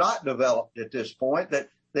system is not developed at this point, that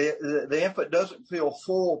the infant doesn't feel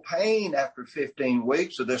full pain after 15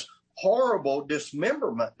 weeks of this horrible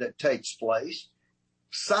dismemberment that takes place.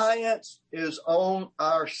 Science is on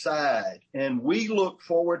our side, and we look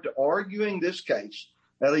forward to arguing this case.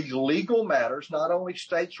 Now, these legal matters, not only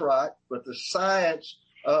states' rights, but the science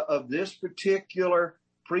of this particular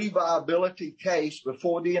pre-viability case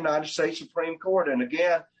before the United States Supreme Court. And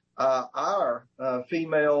again, our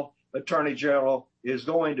female Attorney General is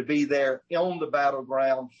going to be there on the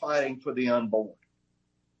battleground fighting for the unborn.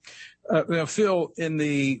 Phil, in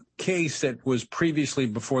the case that was previously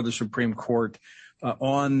before the Supreme Court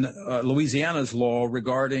on Louisiana's law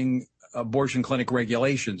regarding abortion clinic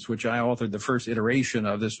regulations, which I authored the first iteration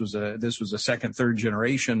of, this was a second, third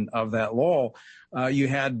generation of that law. You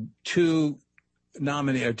had two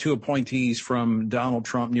appointees from Donald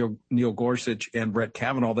Trump, Neil Gorsuch and Brett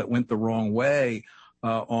Kavanaugh, that went the wrong way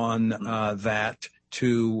on that.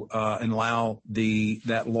 to allow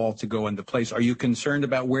that law to go into place. Are you concerned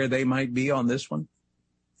about where they might be on this one?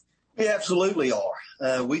 We absolutely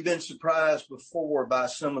are. We've been surprised before by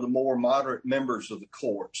some of the more moderate members of the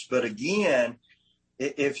courts. But again,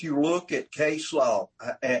 if you look at case law,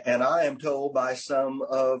 and I am told by some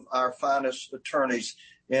of our finest attorneys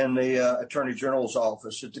in the Attorney General's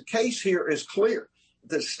office that the case here is clear.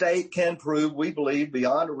 The state can prove, we believe,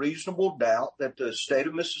 beyond a reasonable doubt that the state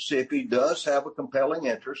of Mississippi does have a compelling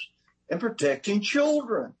interest in protecting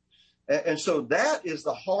children. And so that is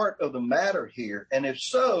the heart of the matter here. And if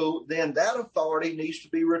so, then that authority needs to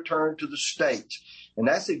be returned to the states. And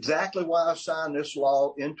that's exactly why I signed this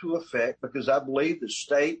law into effect, because I believe the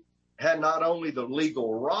state had not only the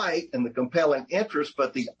legal right and the compelling interest,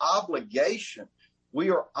 but the obligation. We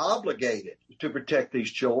are obligated to protect these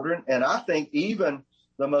children. And I think even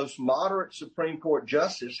the most moderate Supreme Court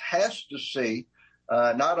justice has to see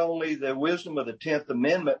not only the wisdom of the 10th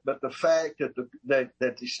Amendment, but the fact that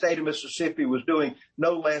the state of Mississippi was doing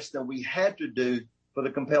no less than we had to do for the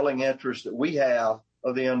compelling interest that we have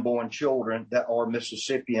of the unborn children that are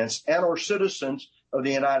Mississippians and are citizens of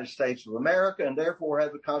the United States of America, and therefore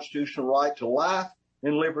have the constitutional right to life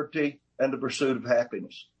and liberty and the pursuit of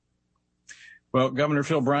happiness. Well, Governor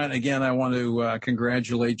Phil Bryant, again, I want to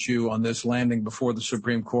congratulate you on this landing before the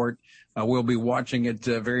Supreme Court. We'll be watching it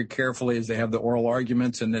very carefully as they have the oral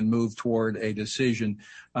arguments and then move toward a decision.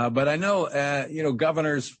 But I know,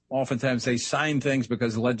 governors oftentimes they sign things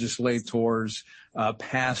because legislators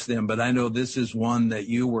pass them. But I know this is one that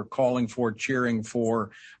you were calling for, cheering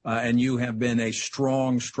for, and you have been a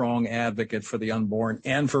strong, strong advocate for the unborn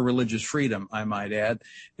and for religious freedom, I might add.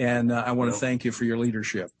 And I want to thank you for your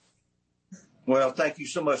leadership. Well, thank you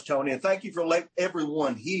so much, Tony, and thank you for letting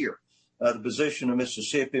everyone hear the position of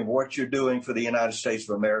Mississippi and what you're doing for the United States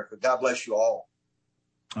of America. God bless you all.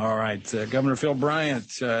 All right, Governor Phil Bryant,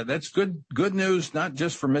 that's good news, not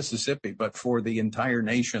just for Mississippi, but for the entire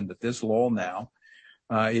nation, that this law now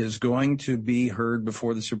is going to be heard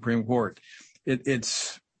before the Supreme Court.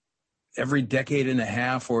 It's every decade and a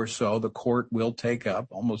half or so, the court will take up,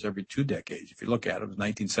 almost every 2 decades. If you look at it, it was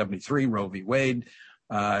 1973, Roe v. Wade.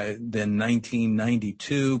 Then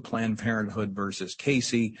 1992, Planned Parenthood versus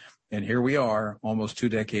Casey. And here we are almost 2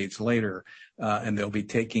 decades later, and they'll be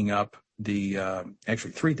taking up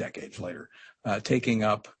actually 3 decades later, taking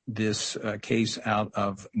up this case out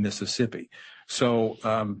of Mississippi.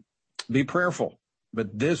 So be prayerful,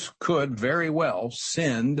 but this could very well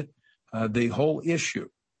send the whole issue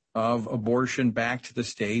of abortion back to the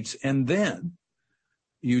states. And then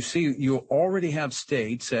you see, you already have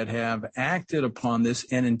states that have acted upon this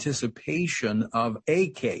in anticipation of a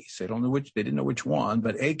case. They didn't know which one,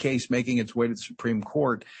 but a case making its way to the Supreme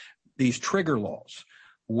Court, these trigger laws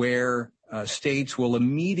where states will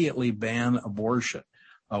immediately ban abortion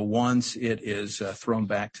once it is thrown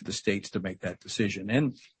back to the states to make that decision.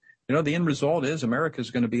 And, the end result is America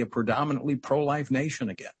is going to be a predominantly pro-life nation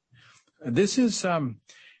again. This is,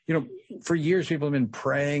 for years people have been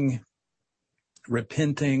praying,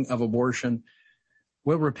 repenting of abortion.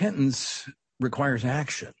 Well, repentance requires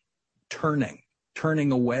action,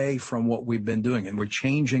 turning away from what we've been doing, and we're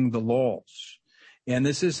changing the laws. And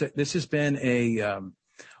this has been a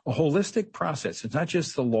holistic process. It's not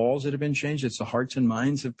just the laws that have been changed; it's the hearts and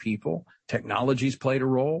minds of people. Technology's played a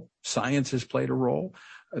role. Science has played a role.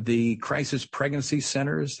 The crisis pregnancy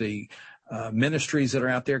centers, the ministries that are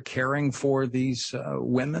out there caring for these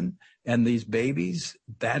women and these babies,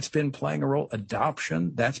 that's been playing a role.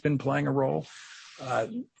 Adoption, that's been playing a role.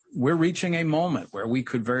 We're reaching a moment where we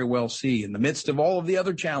could very well see, in the midst of all of the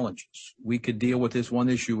other challenges, we could deal with this one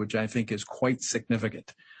issue, which I think is quite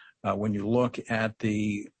significant when you look at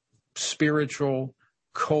the spiritual,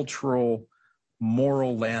 cultural,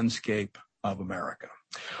 moral landscape of America.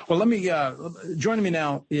 Well, joining me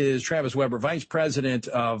now is Travis Weber, Vice President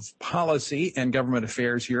of Policy and Government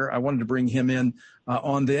Affairs here. I wanted to bring him in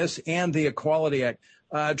on this and the Equality Act.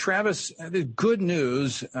 Travis, the good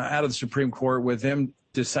news out of the Supreme Court with them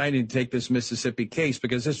deciding to take this Mississippi case,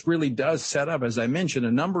 because this really does set up, as I mentioned,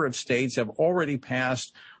 a number of states have already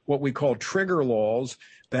passed what we call trigger laws,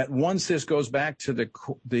 that once this goes back to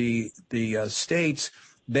the states,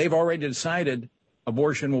 they've already decided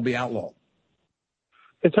abortion will be outlawed.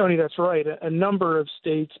 And Tony, that's right. A number of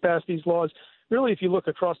states passed these laws. Really, if you look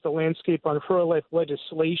across the landscape on pro-life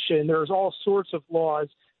legislation, there's all sorts of laws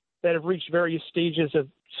that have reached various stages of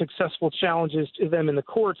successful challenges to them in the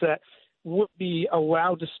courts that would be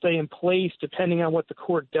allowed to stay in place depending on what the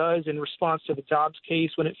court does in response to the Dobbs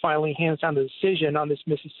case when it finally hands down the decision on this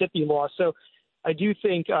Mississippi law. So I do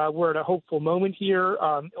think we're at a hopeful moment here,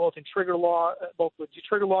 both with trigger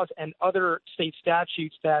laws and other state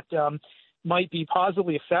statutes that might be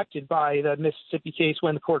positively affected by the Mississippi case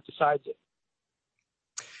when the court decides it.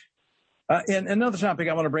 And another topic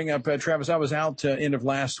I want to bring up, Travis, I was out end of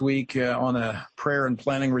last week on a prayer and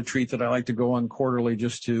planning retreat that I like to go on quarterly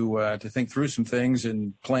just to think through some things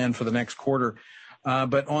and plan for the next quarter.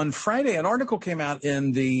 But on Friday, an article came out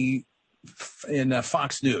in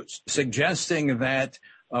Fox News suggesting that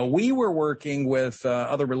we were working with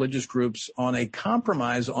other religious groups on a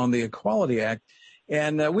compromise on the Equality Act.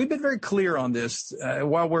 And we've been very clear on this.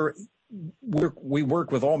 While we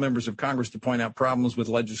work with all members of Congress to point out problems with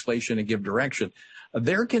legislation and give direction,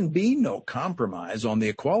 there can be no compromise on the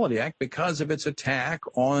Equality Act because of its attack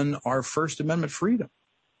on our First Amendment freedom.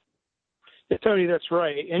 Yeah, Tony, that's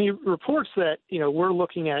right. Any reports that, we're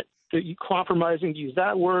looking at compromising, to use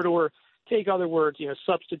that word, or take other words,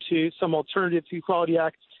 substitute some alternative to the Equality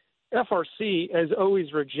Act. FRC has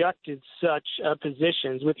always rejected such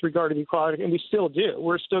positions with regard to the Equality Act, and we still do.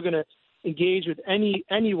 We're still going to engage with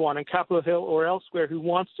anyone on Capitol Hill or elsewhere who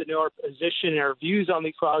wants to know our position and our views on the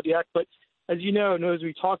Equality Act. But as you know, as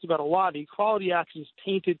we talked about a lot, the Equality Act is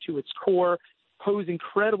tainted to its core, pose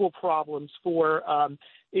incredible problems for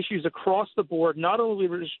issues across the board, not only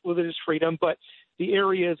religious freedom, but the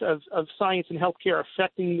areas of science and healthcare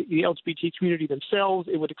affecting the LGBT community themselves.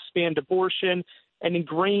 It would expand abortion and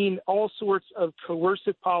ingrain all sorts of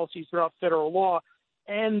coercive policies throughout federal law.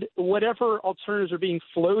 And whatever alternatives are being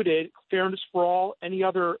floated, fairness for all, any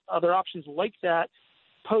other options like that,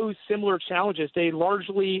 pose similar challenges. They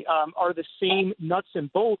largely are the same nuts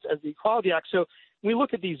and bolts as the Equality Act. So when we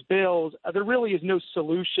look at these bills, there really is no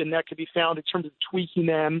solution that could be found in terms of tweaking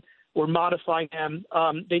them or modifying them.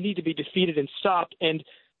 They need to be defeated and stopped. And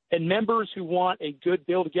members who want a good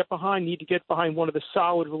bill to get behind need to get behind one of the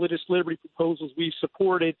solid religious liberty proposals we've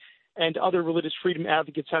supported and other religious freedom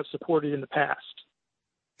advocates have supported in the past.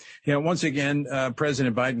 Once again,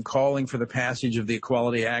 President Biden calling for the passage of the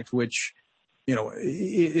Equality Act, which,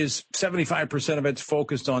 is 75% of it's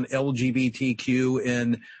focused on LGBTQ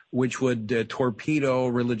and which would torpedo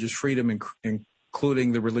religious freedom,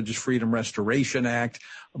 including the Religious Freedom Restoration Act.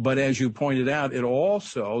 But as you pointed out, it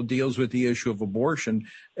also deals with the issue of abortion,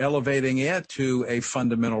 elevating it to a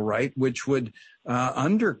fundamental right, which would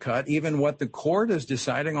undercut even what the court is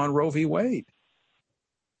deciding on Roe v. Wade.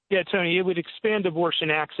 Yeah, Tony, it would expand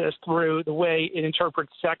abortion access through the way it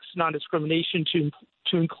interprets sex non-discrimination to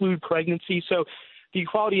include pregnancy. So the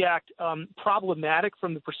Equality Act, problematic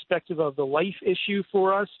from the perspective of the life issue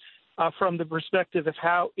for us, from the perspective of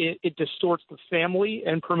how it distorts the family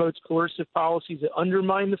and promotes coercive policies that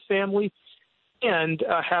undermine the family, and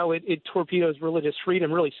how it torpedoes religious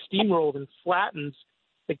freedom, really steamrolled and flattens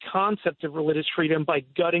the concept of religious freedom by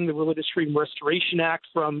gutting the Religious Freedom Restoration Act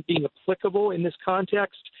from being applicable in this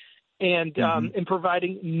context, and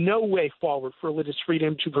providing no way forward for religious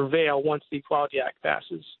freedom to prevail once the Equality Act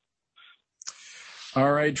passes.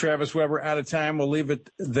 All right, Travis Weber, out of time. We'll leave it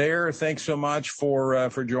there. Thanks so much for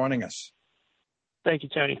joining us. Thank you,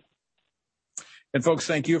 Tony. And folks,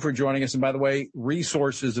 thank you for joining us. And by the way,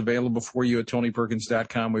 resources available for you at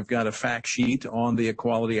TonyPerkins.com. We've got a fact sheet on the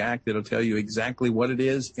Equality Act that'll tell you exactly what it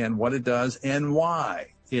is and what it does and why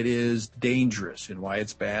it is dangerous and why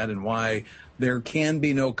it's bad and why there can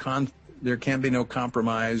be no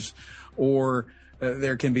compromise or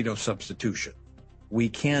there can be no substitution. We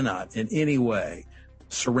cannot in any way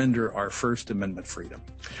surrender our First Amendment freedom.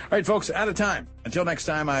 All right, folks, out of time. Until next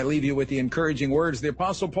time, I leave you with the encouraging words the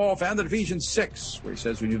Apostle Paul found in Ephesians 6, where he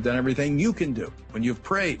says, when you've done everything you can do, when you've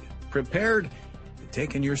prayed, prepared, and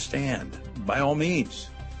taken your stand, by all means,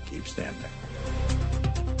 keep standing.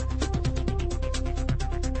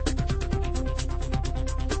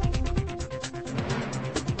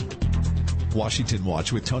 Washington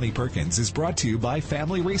Watch with Tony Perkins is brought to you by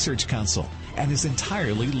Family Research Council and is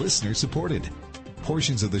entirely listener-supported.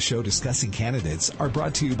 Portions of the show discussing candidates are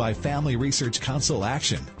brought to you by Family Research Council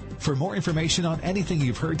Action. For more information on anything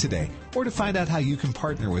you've heard today, or to find out how you can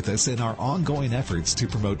partner with us in our ongoing efforts to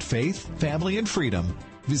promote faith, family, and freedom,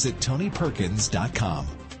 visit TonyPerkins.com.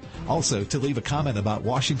 Also, to leave a comment about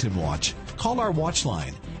Washington Watch, call our watch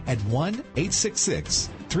line at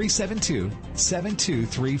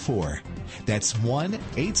 1-866-372-7234. That's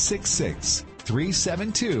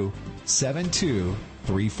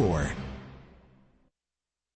 1-866-372-7234.